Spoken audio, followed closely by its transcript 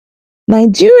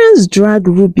Nigerians drag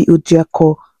Ruby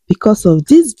OJIAKOR because of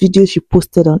this video she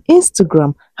posted on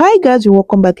Instagram. Hi guys,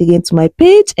 welcome back again to my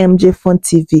page, MJ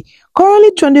TV.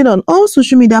 Currently trending on all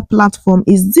social media platforms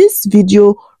is this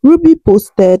video Ruby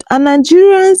posted, and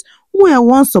Nigerians who were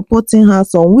once supporting her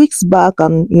some weeks back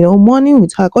and mourning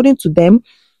with her. According to them,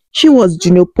 she was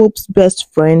Jnrpope's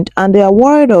best friend, and they are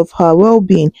worried of her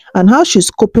well-being and how she's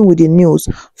coping with the news.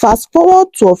 Fast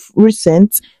forward to of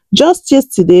recent, just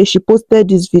yesterday, she posted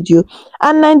this video,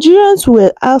 and Nigerians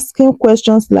were asking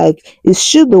questions like, is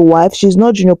she the wife? She's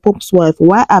not Jnrpope's wife.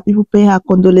 Why are people paying her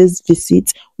condolence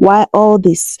visits? Why all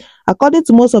this? According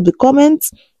to most of the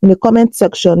comments in the comment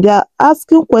section, they are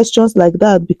asking questions like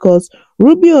that because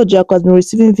Ruby OJIAKOR has been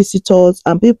receiving visitors,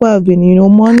 and people have been,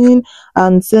 mourning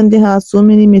and sending her so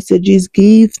many messages,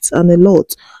 gifts, and a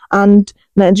lot. And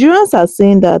Nigerians are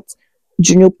saying that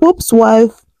Jnrpope's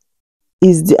wife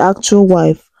is the actual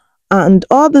wife, and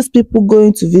all these people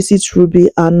going to visit Ruby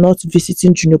are not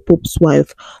visiting Jnrpope's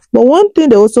wife. But one thing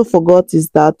they also forgot is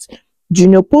that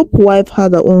Jnrpope's wife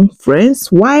had her own friends,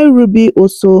 while Ruby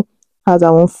also has her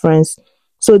own friends.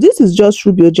 So this is just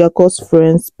Ruby OJIAKOR's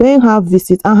friends paying her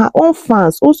visits, and her own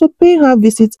fans also paying her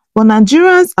visits. But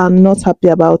Nigerians are not happy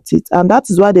about it, and that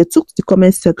is why they took to the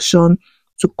comment section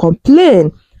to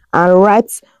complain and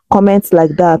write comments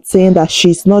like that, saying that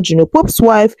she's not Jnrpope's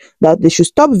wife, that they should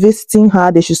stop visiting her,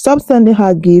 they should stop sending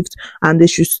her gifts, and they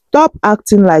should stop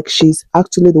acting like she's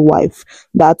actually the wife,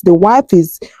 that the wife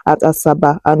is at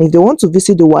Asaba, and if they want to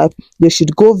visit the wife, they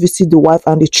should go visit the wife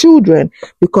and the children,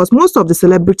 because most of the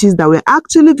celebrities that were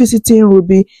actually visiting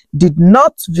Ruby did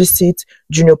not visit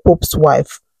Jnrpope's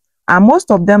wife, and most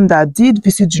of them that did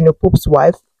visit Jnrpope's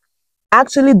wife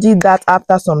actually did that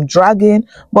after some dragging,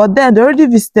 but then they already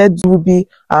visited Ruby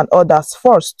and others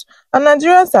first. And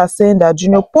Nigerians are saying that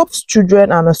Jnrpope's children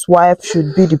and his wife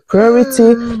should be the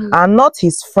priority and not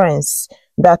his friends,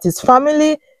 that his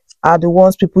family are the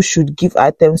ones people should give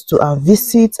items to and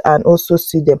visit and also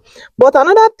see them. But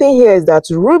another thing here is that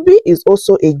Ruby is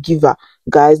also a giver.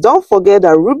 Guys, don't forget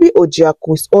that Ruby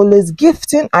OJIAKOR is always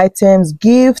gifting items,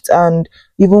 gifts, and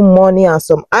even money and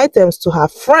some items to her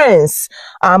friends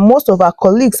and most of her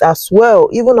colleagues as well.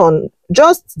 Even on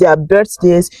just their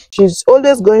birthdays, she's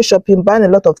always going shopping, buying a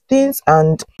lot of things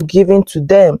and giving to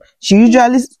them. She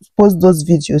usually posts those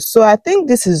videos. So I think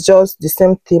this is just the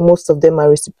same thing. Most of them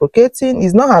are reciprocating.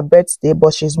 It's not her birthday,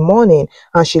 but she's mourning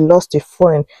and she lost a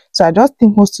friend. So I just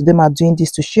think most of them are doing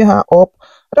this to cheer her up.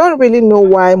 I don't really know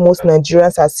why most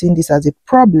Nigerians are seeing this as a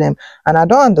problem, and I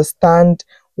don't understand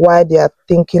why they are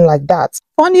thinking like that.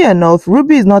 Funny enough,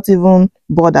 Ruby is not even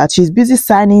bothered. She's busy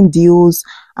signing deals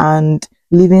and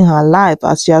living her life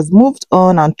as she has moved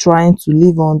on and trying to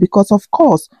live on, because of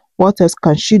course, what else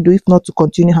can she do if not to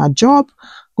continue her job,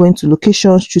 going to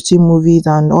locations, shooting movies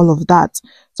and all of that.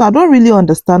 So I don't really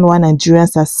understand why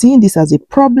Nigerians are seeing this as a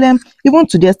problem, even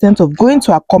to the extent of going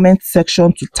to our comment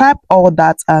section to type all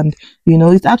that, and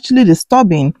it's actually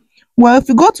disturbing. Well, if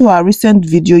you go to our recent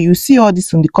video, you see all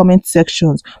this in the comment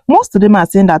sections. Most of them are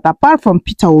saying that apart from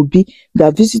Peter Obi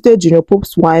that visited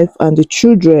Jnrpope's wife and the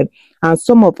children, and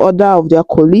some of other of their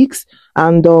colleagues,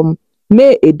 and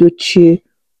May Edochie,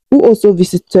 who also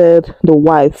visited the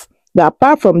wife, that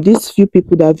apart from these few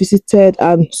people that visited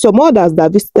and some others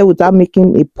that visited without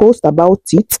making a post about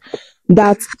it,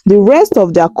 that the rest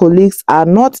of their colleagues are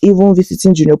not even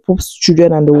visiting Jnrpope's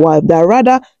children and the wife, that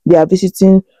rather they are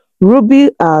visiting Ruby,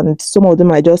 and some of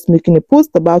them are just making a post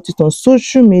about it on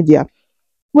social media.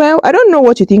 Well, I don't know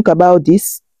what you think about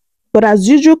this, but as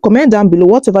usual, comment down below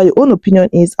whatever your own opinion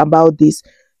is about this.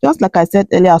 Just like I said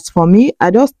earlier, as for me, I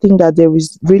just think that there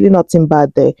is really nothing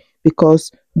bad there,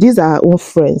 because these are her own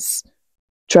friends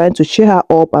trying to cheer her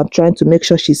up and trying to make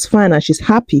sure she's fine and she's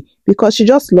happy, because she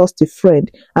just lost a friend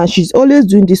and she's always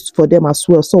doing this for them as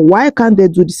well. So why can't they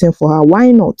do the same for her? Why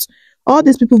not? All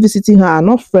these people visiting her are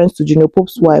not friends to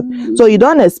Jnrpope's wife, so you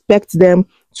don't expect them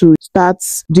to start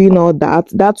doing all that.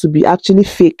 That would be actually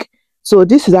fake. So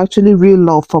this is actually real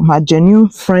love from her genuine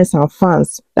friends and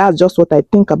fans. That's just what I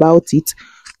think about it.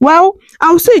 Well,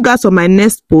 I'll see you guys on my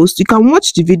next post. You can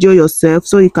watch the video yourself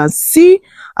so you can see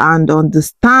and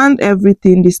understand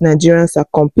everything these Nigerians are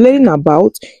complaining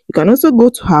about. You can also go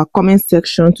to her comment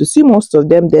section to see most of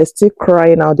them. They're still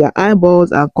crying out their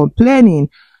eyeballs and complaining.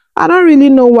 I don't really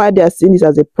know why they're seeing this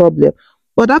as a problem.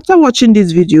 But after watching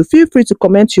this video, feel free to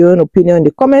comment your own opinion in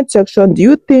the comment section. Do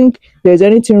you think there's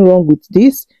anything wrong with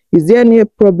this? Is there any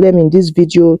problem in this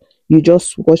video you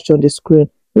just watched on the screen?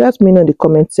 Let me know in the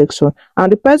comment section.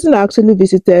 And the person that actually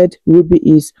visited Ruby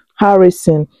is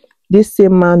Harrison, this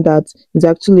same man that is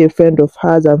actually a friend of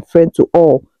hers and friend to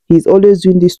all. He's always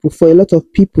doing this for a lot of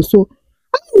people. So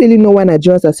I don't really know why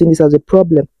Nigerians are seeing this as a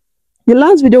problem. The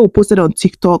last video we posted on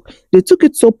TikTok, they took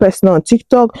it so personal on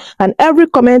TikTok, and every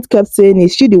comment kept saying,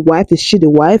 is she the wife? Is she the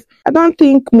wife? I don't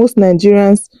think most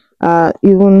Nigerians are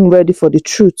even ready for the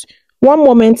truth. One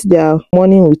moment they are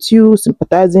mourning with you,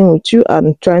 sympathizing with you,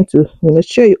 and trying to,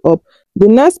 cheer you up. The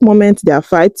next moment they are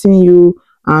fighting you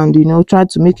and, trying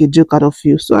to make a joke out of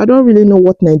you. So I don't really know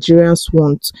what Nigerians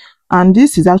want. And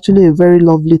this is actually a very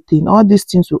lovely thing. All these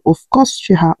things will, of course,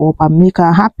 cheer her up and make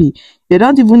her happy. They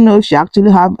don't even know if she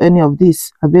actually have any of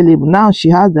this available. Now she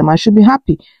has them and she'll be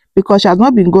happy because she has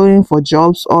not been going for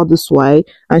jobs all this while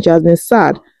and she has been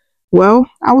sad. Well,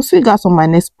 I will see you guys on my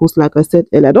next post. Like I said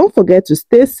earlier, don't forget to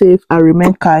stay safe and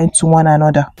remain kind to one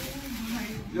another.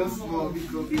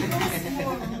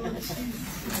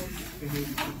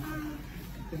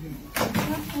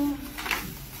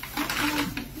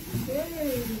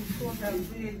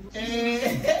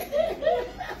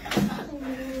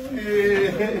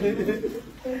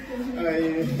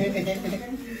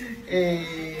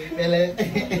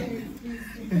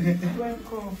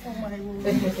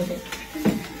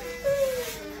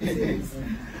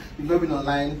 You've not been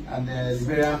online, and the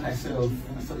very I saw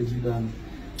the video and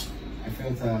I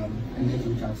felt I need to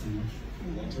reach out to you.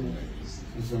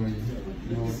 So sorry,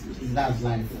 that's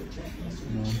life.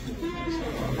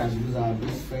 Sometimes we lose our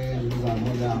best friend, we lose our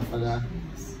mother, our father,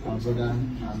 our brother,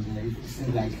 and it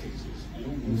seems like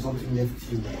something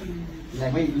left you. It's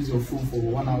like when you lose your phone for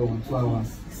 1 hour or 2 hours,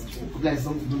 it's like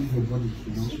something don't leave your body,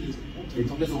 It's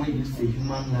always when you lose a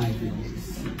human life,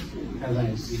 that's why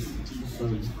it's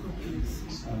sorry.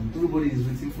 Everybody is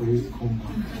waiting for you to come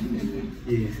back.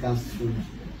 Yes, that's true.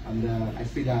 And I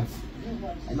pray that,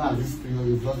 I know at this period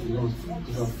you've lost a lot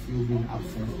because of you being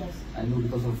absent. I know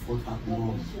because of what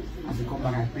happened. As you come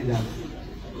back, I pray that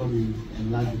God will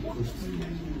enlarge the coast.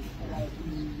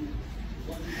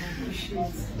 It's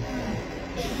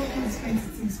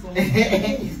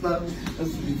not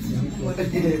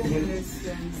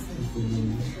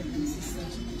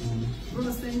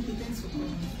thanks for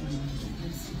coming.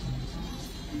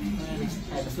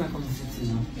 That's not coming to see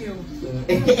now.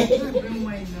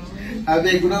 I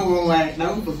beg, not one wine.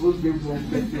 Now I'm supposed to bring one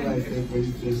question myself for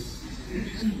you.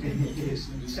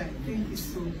 Thank you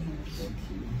so much. Thank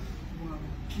you. Wow.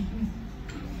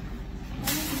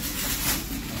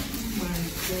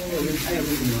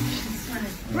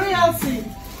 Royalty,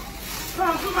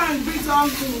 come and greet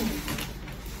uncle.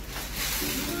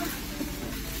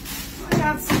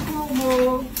 Royalty, come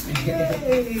on.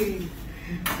 Hey.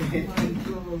 Oh my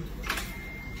God.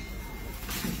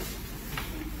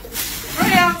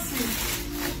 Royalty.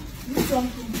 Greet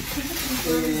uncle.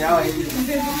 How are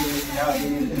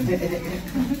you?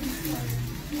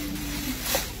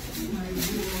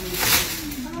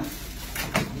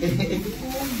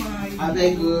 I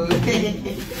beg you.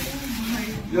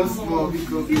 Just small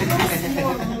because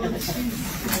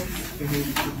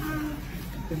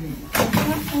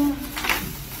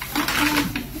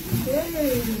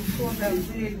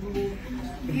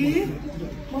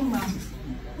Mama.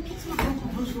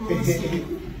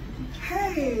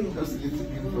 Hey. Just a little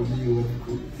bit from you.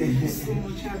 Thank you so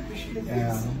much. I appreciate it.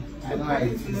 Yeah, I know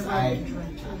it is.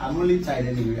 I'm only tired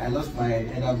anyway. I lost my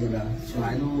elder brother, so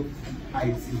I know how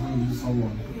it is when you lose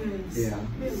someone. Yes. Yeah.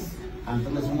 Yes. And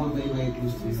sometimes someone very, very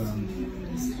close to you.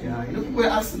 Yeah. People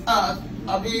ask,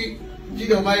 I'll be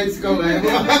Junior married to come right?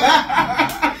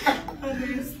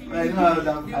 I know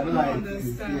how it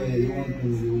is. Yeah, you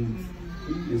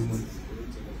won't.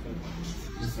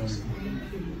 Sorry.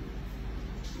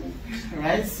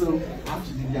 Right, so I have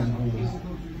to leave you and go.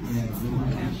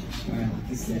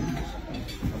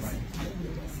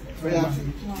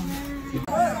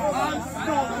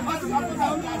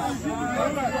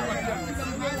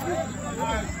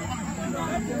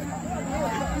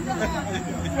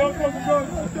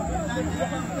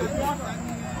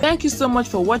 Thank you so much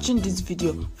for watching this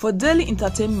video. For daily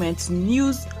entertainment,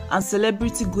 news and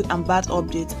celebrity good and bad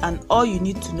updates and all you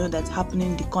need to know that's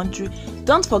happening in the country,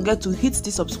 don't forget to hit the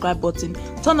subscribe button,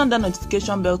 turn on the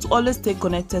notification bell to always stay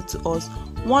connected to us.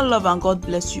 One love and God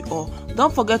bless you all.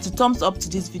 Don't forget to thumbs up to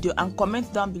this video and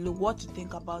comment down below what you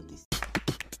think about this.